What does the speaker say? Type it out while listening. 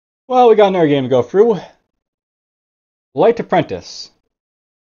Well, we got another game to go through. Light Apprentice.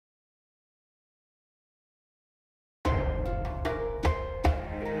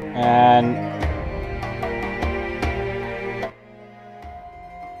 And I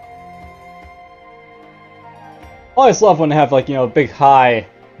always love when they have, like, you know, big high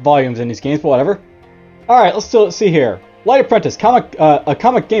volumes in these games, but whatever. Alright, let's still see here. Light Apprentice, a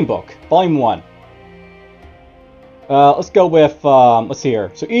comic game book, volume 1. Let's go with, let's see here.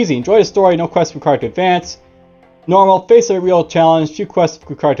 So easy, enjoy the story, no quests required to advance. Normal, face a real challenge, few quests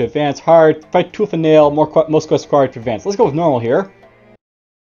required to advance. Hard, fight tooth and nail, most quests required to advance. Let's go with normal here.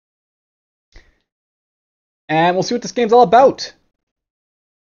 And we'll see what this game's all about.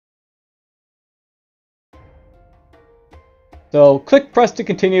 So, click press to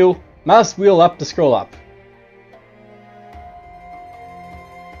continue, mouse wheel up to scroll up.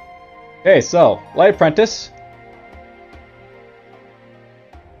 Okay, so, Light Apprentice.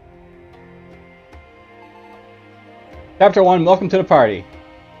 Chapter 1, welcome to the party.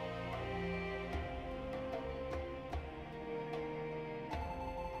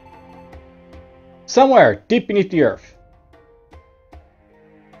 Somewhere deep beneath the earth.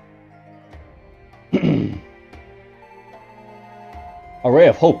 A ray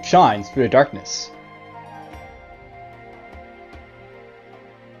of hope shines through the darkness.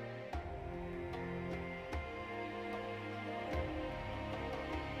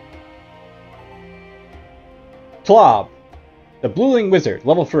 Plob, the Blueling Wizard,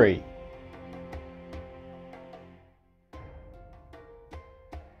 level 3.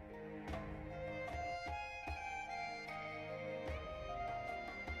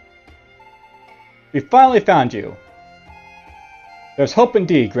 We finally found you. There's hope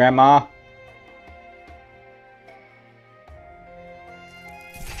indeed, Grandma.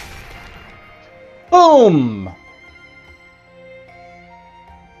 Boom!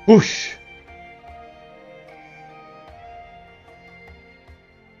 Whoosh!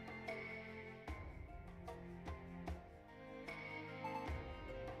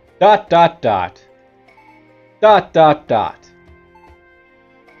 Dot dot dot. Dot dot dot.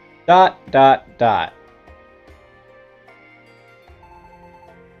 Dot dot dot.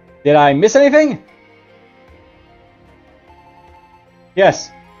 Did I miss anything? Yes.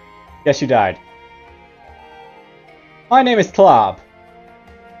 Yes, you died. My name is Tlab.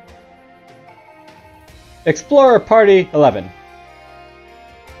 Explorer Party 11.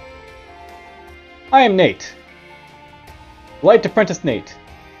 I am Nate. Light Apprentice Nate.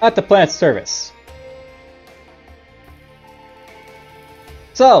 At the planet's service.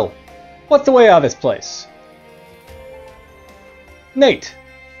 So, what's the way out of this place? Nate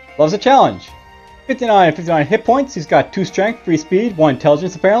loves a challenge. 59 and 59 hit points. He's got 2 strength, 3 speed, 1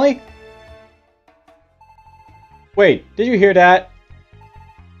 intelligence apparently. Wait, did you hear that?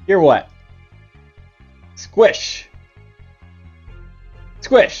 Hear what? Squish.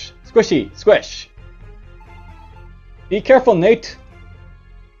 Squish. Squishy. Squish. Be careful, Nate.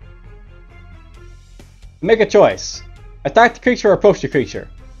 Make a choice. Attack the creature or approach the creature.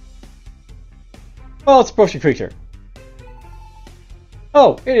 Well, let's approach the creature.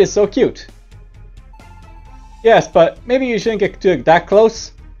 Oh, it is so cute. Yes, but maybe you shouldn't get that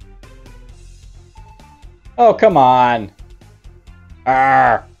close. Oh, come on.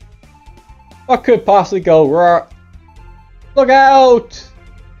 Arrgh. What could possibly go wrong? Look out!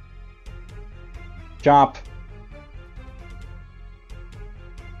 Chomp.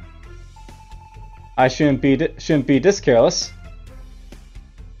 I shouldn't be this careless.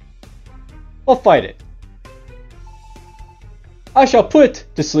 We'll fight it. I shall put it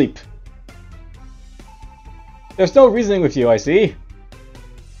to sleep. There's no reasoning with you, I see.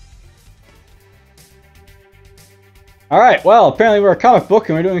 Alright, well, apparently we're a comic book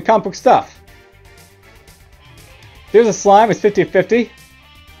and we're doing comic book stuff. Here's a slime, it's 50-50.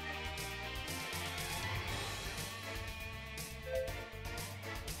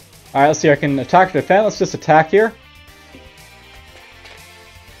 Alright, let's see, I can attack or defend. Let's just attack here.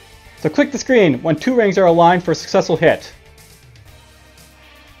 So click the screen when 2 rings are aligned for a successful hit.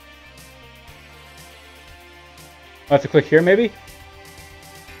 I have to click here, maybe?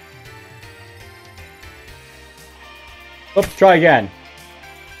 Oops, try again.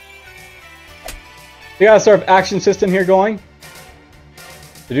 We got a sort of action system here going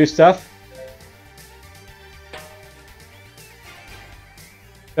to do stuff.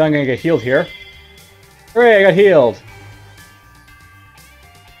 I'm gonna get healed here. Hooray, I got healed!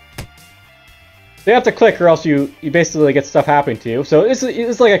 So you have to click or else you basically get stuff happening to you. So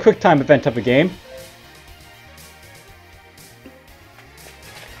it's like a quick time event type of game.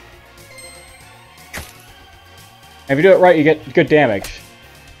 And if you do it right, you get good damage.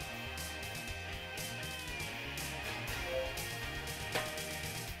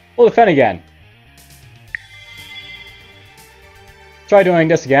 We'll defend again. Try doing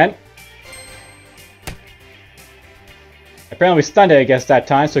this again. Apparently we stunned it, I guess, that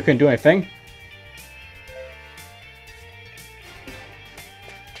time, so it couldn't do anything.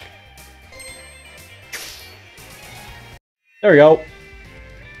 There we go.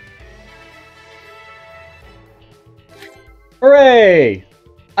 Hooray!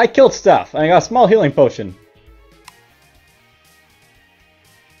 I killed stuff, and I got a small healing potion.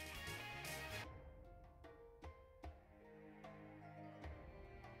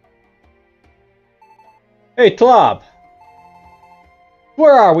 Hey, Tlob!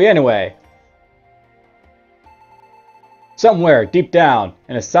 Where are we anyway? Somewhere deep down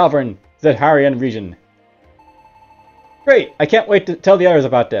in a sovereign Zedharian region. Great! I can't wait to tell the others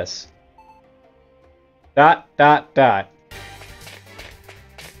about this. ... Hey,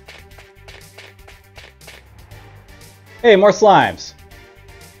 more slimes!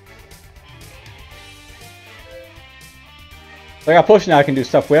 So I got a potion I can do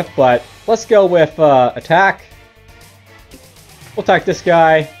stuff with, but let's go with attack. We'll attack this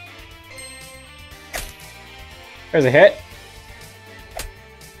guy. There's a hit.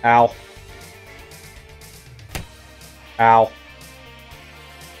 Ow. Ow.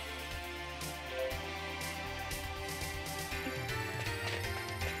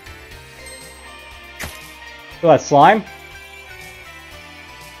 Kill that slime.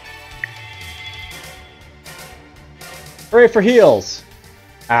 Hooray for heals.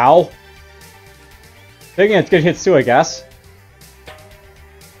 Ow. Taking it's good hits too, I guess.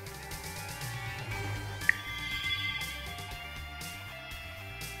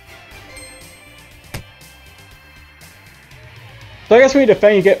 So I guess when you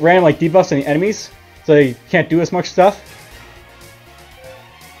defend, you get random like debuffs on the enemies, so you can't do as much stuff.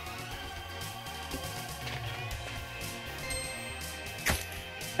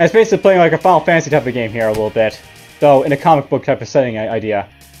 And it's basically playing like a Final Fantasy type of game here a little bit, though in a comic book type of setting idea.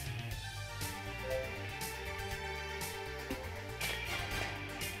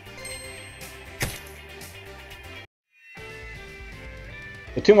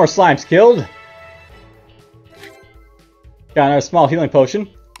 The 2 more slimes killed. Got another small healing potion.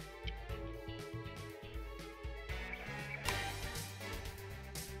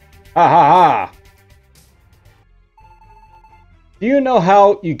 Ha ha ha! Do you know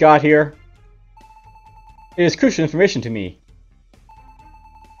how you got here? It is crucial information to me.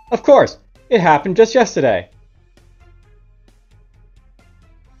 Of course! It happened just yesterday.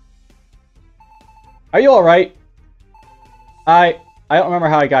 Are you alright? I don't remember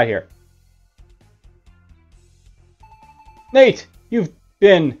how I got here. Nate! You've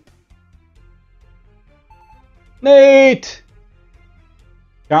been... Nate!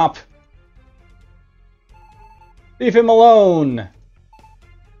 Chomp. Leave him alone!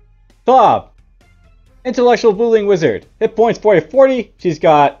 Bob! Intellectual Bullying Wizard. Hit points 40 of 40. She's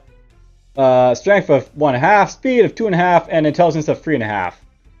got strength of 1.5, speed of 2.5, and intelligence of 3.5.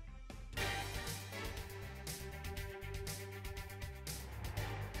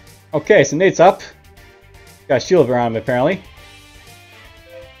 Okay, so Nate's up. Got a shield around him, apparently.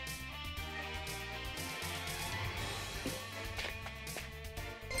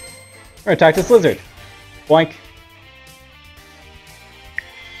 We're gonna attack this lizard. Boink.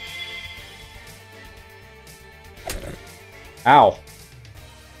 Ow.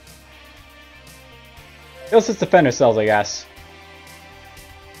 Let's just defend ourselves, I guess.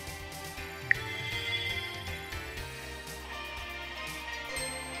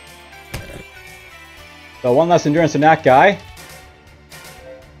 So 1 less endurance than that guy.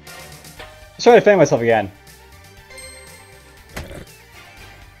 Let's try to defend myself again.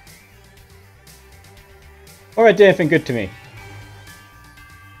 Alright, did anything good to me.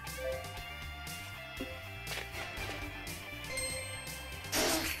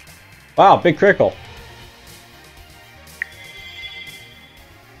 Wow, big critical.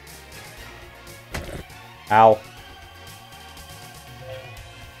 Ow.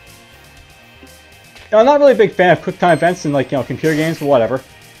 You know, I'm not really a big fan of quick time events in, like, you know, computer games, but whatever.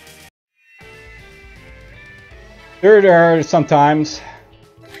 There are sometimes.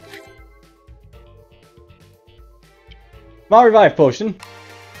 Small revive potion.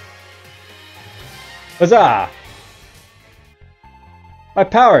 Huzzah! My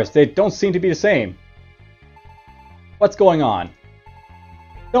powers, they don't seem to be the same. What's going on?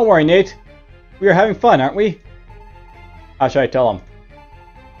 Don't worry, Nate. We are having fun, aren't we? How should I tell him?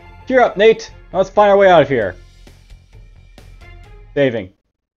 Cheer up, Nate. Let's find our way out of here. Saving.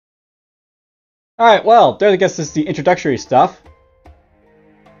 Alright, well, there I guess this is the introductory stuff.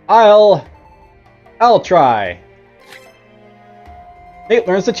 I'll try. Nate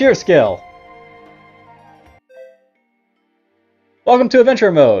learns the cheer skill. Welcome to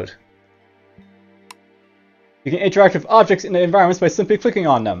Adventure Mode. You can interact with objects in the environments by simply clicking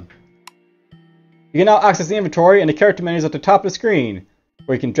on them. You can now access the inventory and the character menus at the top of the screen,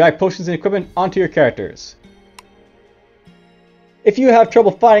 where you can drag potions and equipment onto your characters. If you have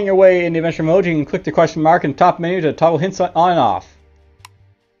trouble finding your way in the Adventure Mode, you can click the question mark in the top menu to toggle hints on and off.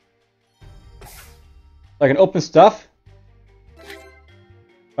 I can open stuff.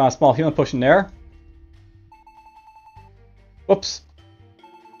 Found a small healing potion there. Whoops.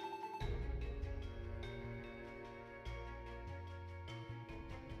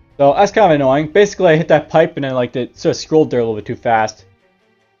 So that's kind of annoying. Basically, I hit that pipe and then like it sort of scrolled there a little bit too fast.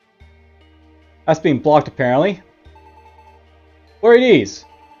 That's being blocked apparently. What are these?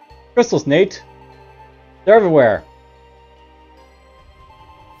 Crystals, Nate. They're everywhere.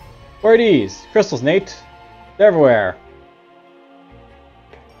 What are these? Crystals, Nate. They're everywhere.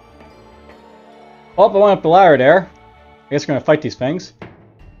 Oh, I went up the ladder there. I guess we're gonna fight these things.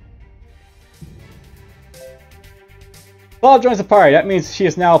 Bob joins the party. That means she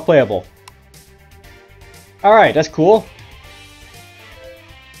is now playable. Alright, that's cool.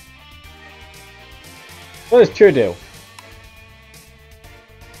 What does cheer do?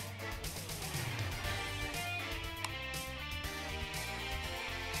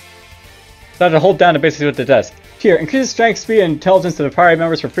 So I have to hold down to basically with the desk. Cheer increases strength, speed, and intelligence of the party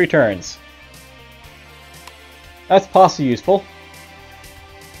members for 3 turns. That's possibly useful.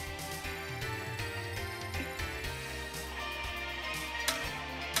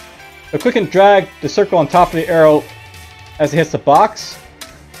 So click and drag the circle on top of the arrow as it hits the box.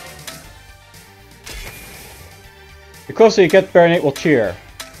 The closer you get, the better Nate will cheer.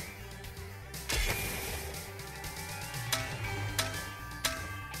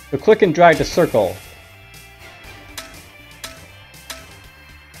 So click and drag the circle.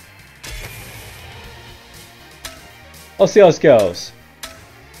 Let's see how this goes.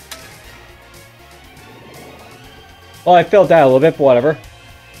 Well, I failed that a little bit, but whatever.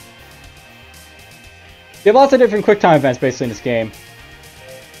 You have lots of different quick time events basically in this game.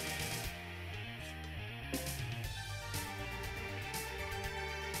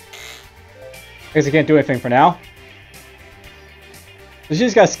 I guess I can't do anything for now. So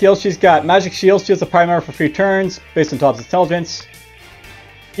she's got skills. She's got magic shield. Shields a party member for 3 turns based on Todd's intelligence.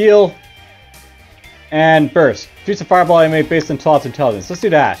 Heal. And burst. Shoots a fireball enemy based on Todd's intelligence. Let's do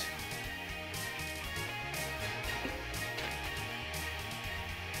that.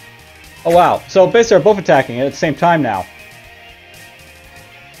 Oh wow, so basically they're both attacking at the same time now.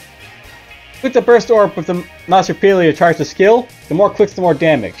 Click the burst orb with the mouse repeatedly to charge the skill. The more clicks, the more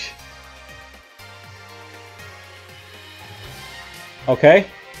damage. Okay.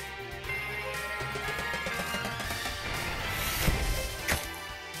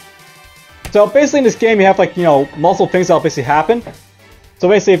 So basically in this game you have like, you know, multiple things that'll basically happen. So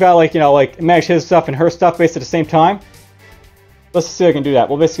basically you've got like, you know, like manage his stuff and her stuff basically at the same time. Let's see if I can do that.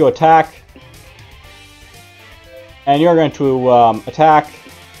 We'll basically go attack. And you're going to attack.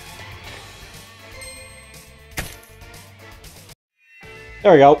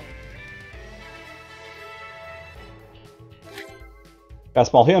 There we go. Got a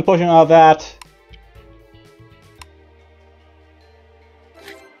small healing potion out of that.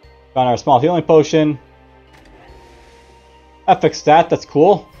 Found our small healing potion. That fixed that. That's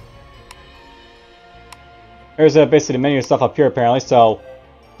cool. There's basically the menu stuff up here apparently. So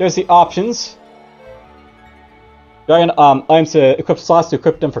there's the options. Dragon items to equip slots to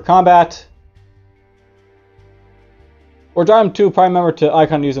equip them for combat. Or drag them to a prime member to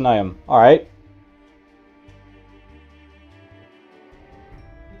icon to use an item. Alright.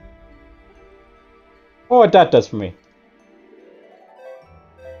 Oh, what that does for me.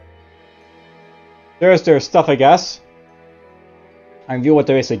 There's their stuff, I guess. I can view what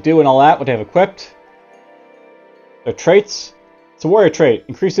they basically do and all that, what they have equipped. Their traits. It's a warrior trait.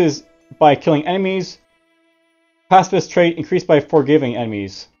 Increases by killing enemies. Pacifist trait. Increased by forgiving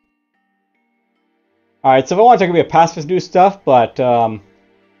enemies. Alright, so if I want to, I can be a pacifist do stuff, but I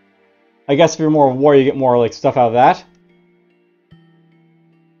guess if you're more of a warrior, you get more like stuff out of that.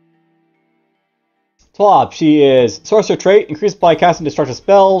 Tlob, she is sorcerer trait. Increased by casting destructive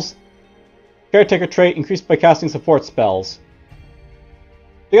spells. Caretaker trait. Increased by casting support spells.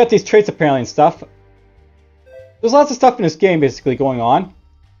 They got these traits apparently and stuff. There's lots of stuff in this game basically going on.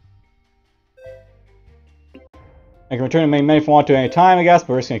 I can return to main menu if I want to at any time, I guess, but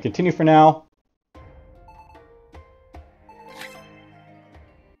we're just going to continue for now.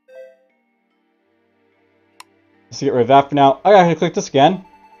 Let's get rid of that for now. I gotta click this again.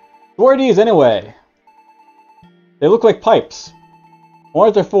 What are these anyway? They look like pipes. What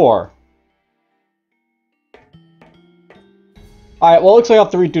is there for? Alright, well, it looks like I'll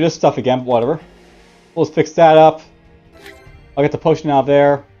have to redo this stuff again, but whatever. We'll just fix that up. I'll get the potion out of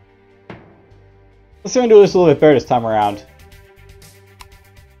there. Let's see if I can do this a little bit better this time around.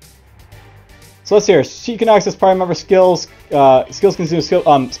 So let's hear. She can access party member skills. Skills consume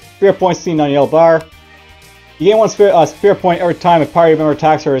spirit points seen on the yellow bar. You gain one spirit point every time a party member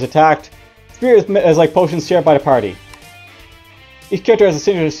attacks or is attacked. Spirit is like potions shared by the party. Each character has a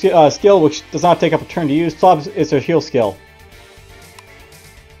signature skill which does not take up a turn to use. Swap is their heal skill.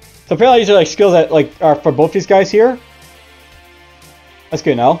 So apparently these are like skills that like are for both these guys here. That's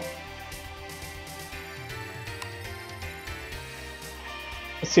good now.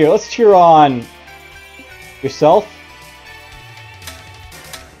 Let's see here. Let's cheer on yourself.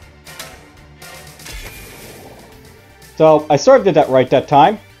 So I sort of did that right that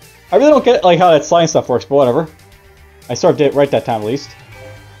time. I really don't get like how that slime stuff works, but whatever. I sort of did it right that time at least.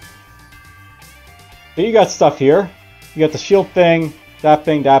 But you got stuff here. You got the shield thing, that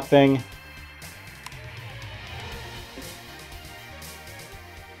thing, that thing.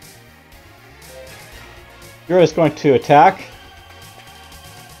 You're just going to attack.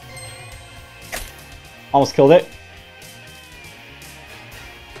 Almost killed it.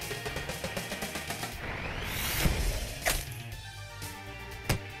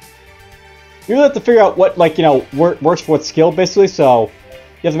 You really have to figure out what, like, you know, works for what skill, basically, so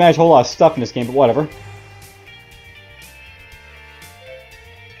you have to manage a whole lot of stuff in this game, but whatever.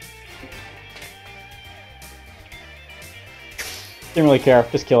 Didn't really care,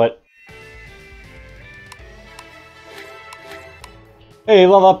 just kill it. Hey,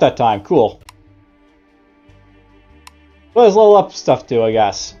 level up that time, cool. What does level up stuff do, I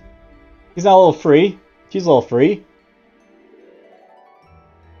guess? He's not a little free. She's a little free.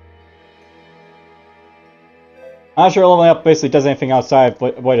 I'm not sure leveling up basically does anything outside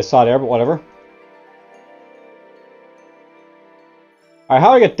what I just saw there, but whatever. Alright,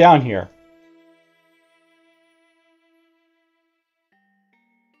 how do I get down here?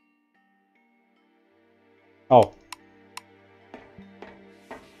 Oh.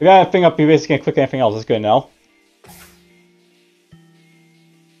 We got a thing up, you basically can't click anything else, that's good to know.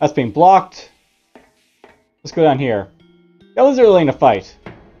 That's being blocked. Let's go down here. Yeah, this is really in a fight.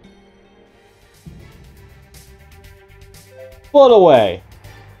 Float away.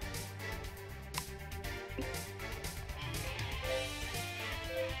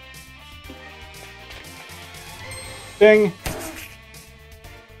 Ding.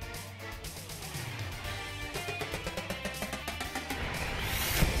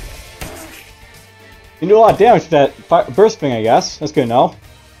 You do a lot of damage to that burst thing, I guess. That's good to know.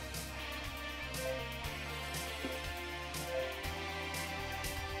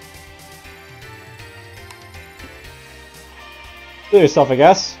 Do yourself, I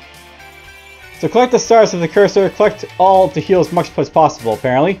guess. So collect the stars of the cursor, collect all to heal as much as possible,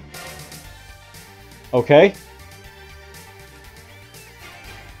 apparently. Okay.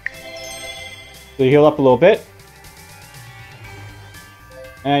 So you heal up a little bit.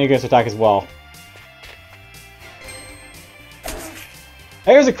 And you get to attack as well.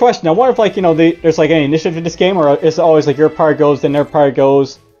 Now here's a question. I wonder if, like, you know, there's like any initiative in this game, or is it always like your party goes, then their party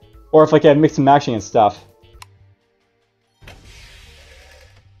goes, or if like you have mix and matching and stuff.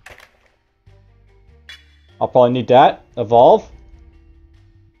 I'll probably need that. Evolve.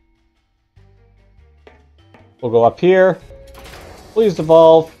 We'll go up here. Please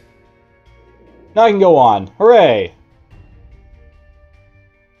evolve. Now I can go on. Hooray!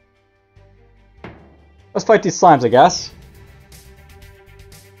 Let's fight these slimes, I guess.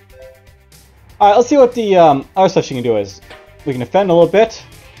 Alright, let's see what the other stuff she can do is. We can defend a little bit.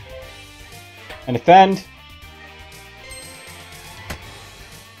 And defend.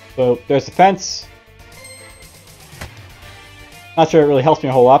 So, there's defense. Not sure it really helps me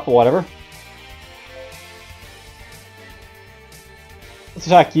a whole lot, but whatever. Let's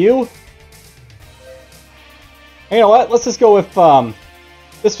attack you. And you know what? Let's just go with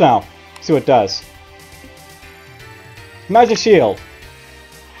this now. See what it does. Magic Shield.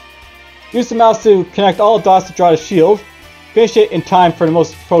 Use the mouse to connect all dots to draw the shield. Finish it in time for the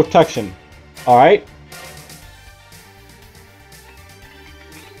most protection. Alright.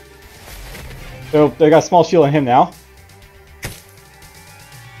 So they got a small shield on him now.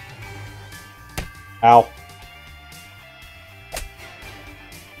 Ow.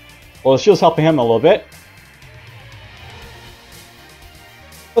 Well, the shield's helping him a little bit.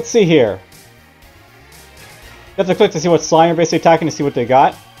 Let's see here. You have to click to see what slime you're basically attacking to see what they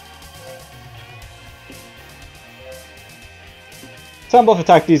got. So I'm both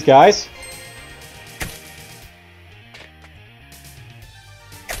attack these guys.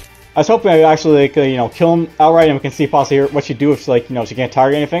 I was hoping I actually could, you know, kill him outright and we can see possibly what she'd do if, like, you know, she can't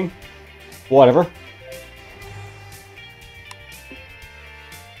target anything. Whatever.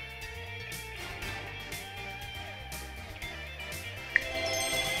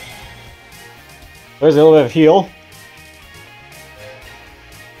 There's a little bit of heal.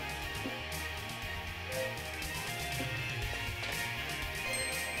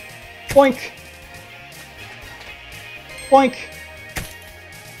 Boink! Boink!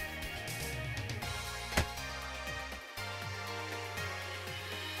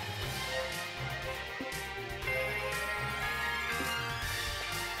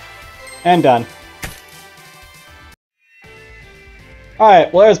 And done.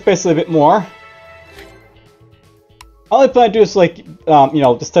 Alright, well there's basically a bit more. I only plan to do this, like, you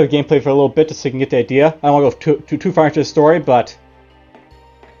know, this type of gameplay for a little bit just so you can get the idea. I don't want to go too far into the story, but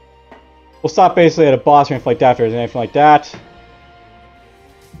we'll stop basically at a boss or anything like that if there's anything like that.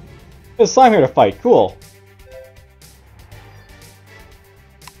 There's a slime here to fight. Cool.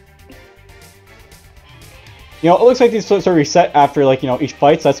 You know, it looks like these sort of reset after, like, you know, each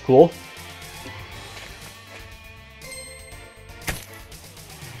fight, so that's cool.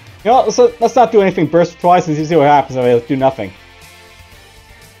 You know, let's not do anything burst twice and see what happens. I mean, let's do nothing.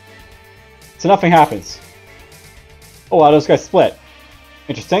 So nothing happens. Oh wow, those guys split.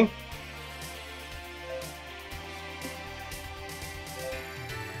 Interesting.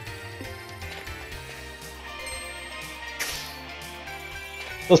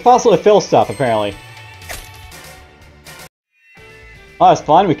 So it's possible to fill stuff, apparently. Oh, that's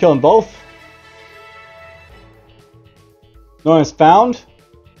fun. We kill them both. No one's found.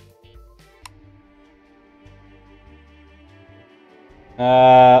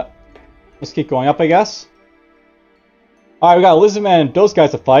 Let's keep going up, I guess. Alright, we got a Lizardman and those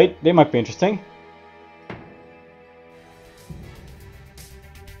guys to fight. They might be interesting.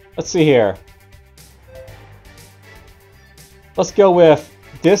 Let's see here. Let's go with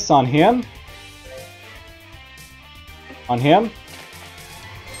this on him. On him.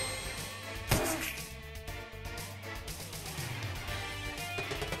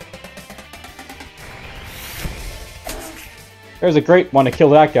 There's a great one to kill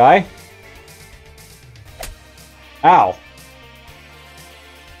that guy. Ow.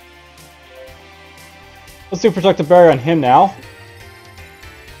 Let's do Protective Barrier on him now.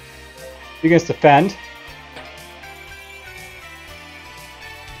 You guys defend.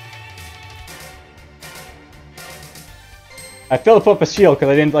 I failed to put up a shield because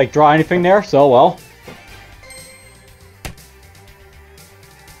I didn't, like, draw anything there, so well.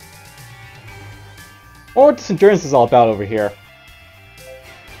 I wonder what this endurance is all about over here.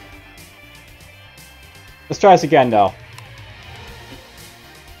 Let's try this again, though.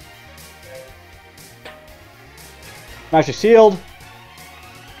 Smash your shield.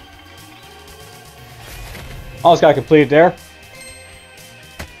 Almost got completed there.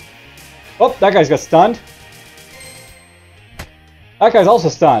 Oh, that guy's got stunned. That guy's also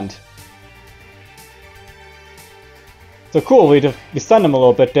stunned. So cool, we stunned him a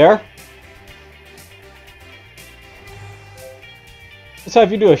little bit there. Let's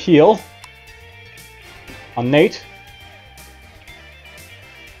have you do a heal on Nate.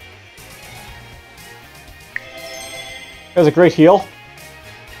 That was a great heal.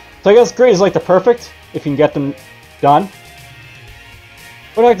 So I guess great is like the perfect, if you can get them done.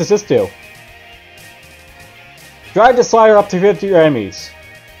 What the heck does this do? Drag the slider up to 50 your enemies.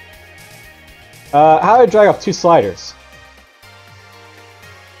 How do I drag up 2 sliders?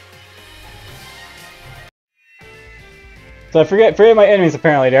 So I forget my enemies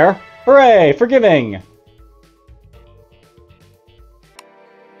apparently there. Hooray! Forgiving!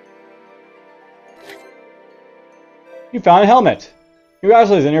 You found a helmet!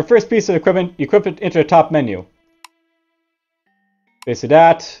 Congratulations, your first piece of equipment, you equip it into the top menu. Basically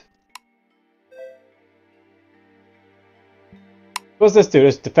that. What's this do?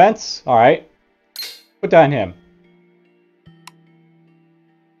 This defense? Alright. Put that on him.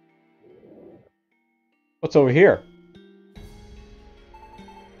 What's over here?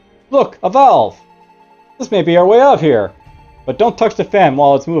 Look! A valve! This may be our way out of here. But don't touch the fan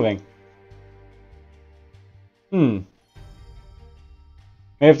while it's moving.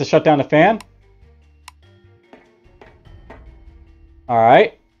 May have to shut down the fan?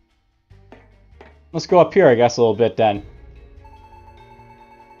 Alright. Let's go up here, I guess, a little bit then.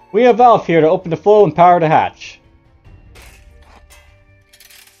 We have a valve here to open the flow and power the hatch.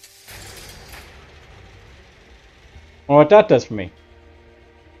 I wonder what that does for me.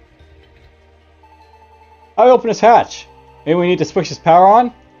 How do I open this hatch? Maybe we need to switch this power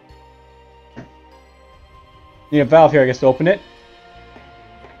on? Need a valve here, I guess, to open it.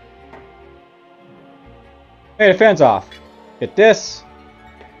 Hey, the fan's off. Get this.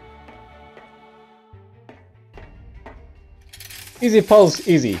 Easy puzzles,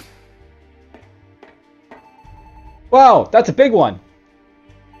 easy. Wow, that's a big one.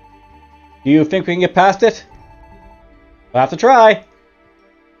 Do you think we can get past it? We'll have to try.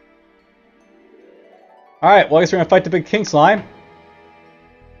 Alright, well I guess we're gonna fight the big king slime.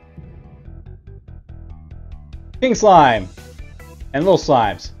 King slime. And little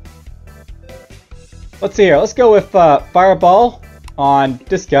slimes. Let's see here. Let's go with fireball on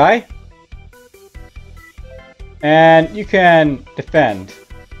this guy. And you can defend.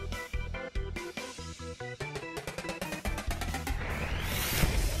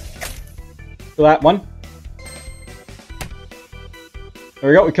 So that one.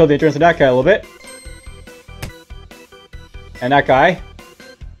 There we go. We killed the endurance of that guy a little bit. And that guy.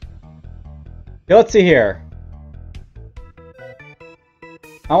 Okay, let's see here.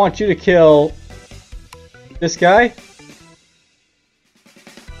 I want you to kill this guy.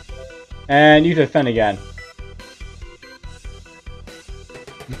 And you defend again.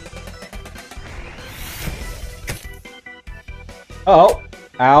 Oh.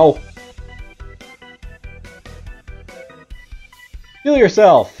 Ow. Heal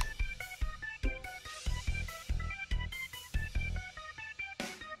yourself.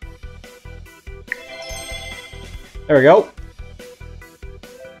 There we go.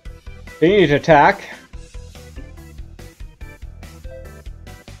 You need to attack.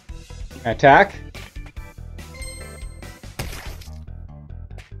 Attack.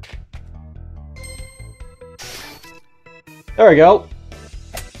 There we go.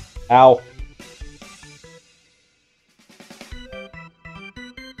 Ow.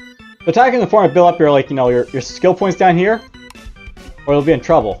 Attacking the form to build up your, like, you know, your skill points down here, or you'll be in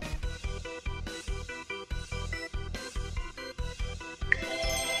trouble.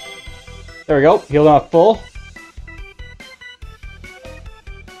 There we go. Heal them up full.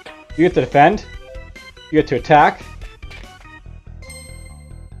 You get to defend. You get to attack.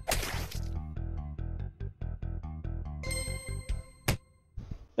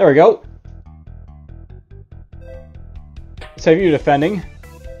 There we go. Save you defending.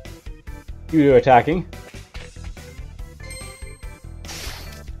 You do attacking.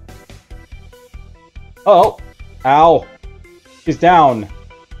 Oh! Ow! He's down.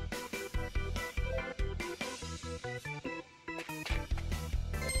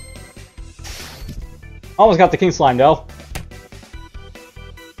 Almost got the king slime though.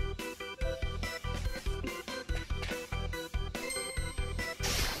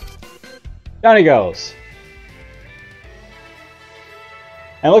 Down he goes.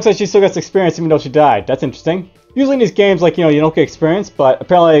 And it looks like she still gets experience even though she died. That's interesting. Usually in these games, like, you know, you don't get experience, but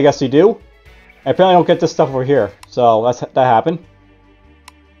apparently I guess you do. And apparently I don't get this stuff over here. So that happened.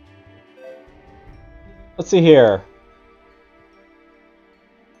 Let's see here.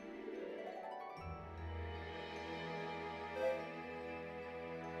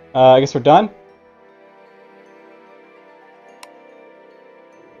 I guess we're done.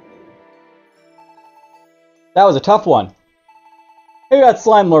 That was a tough one. Maybe that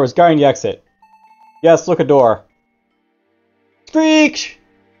slime lord was guarding the exit. Yes, look, a door. Screech!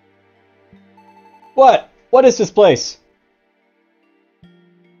 What? What is this place?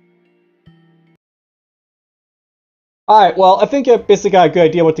 Alright, well, I think I basically got a good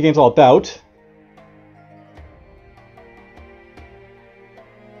idea what the game's all about.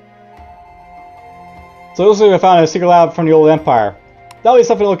 So it looks like I found a secret lab from the old empire. That'll be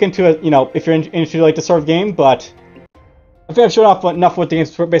something to look into, you know, if you're into like the sort of game, but I think I've shown off enough what the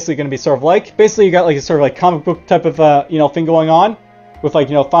game's basically going to be sort of like. Basically, you got like a sort of like comic book type of, you know, thing going on, with like,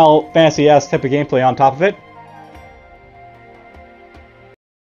 you know, Final Fantasy-esque type of gameplay on top of it.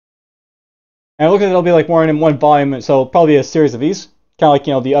 And it looks like it'll be like more in one volume, so probably a series of these, kind of like,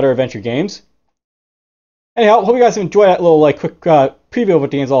 you know, the other adventure games. Anyhow, hope you guys enjoyed that little like quick preview of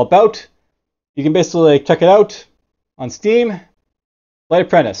what the game's all about. You can basically check it out on Steam.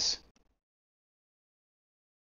 Apprentice.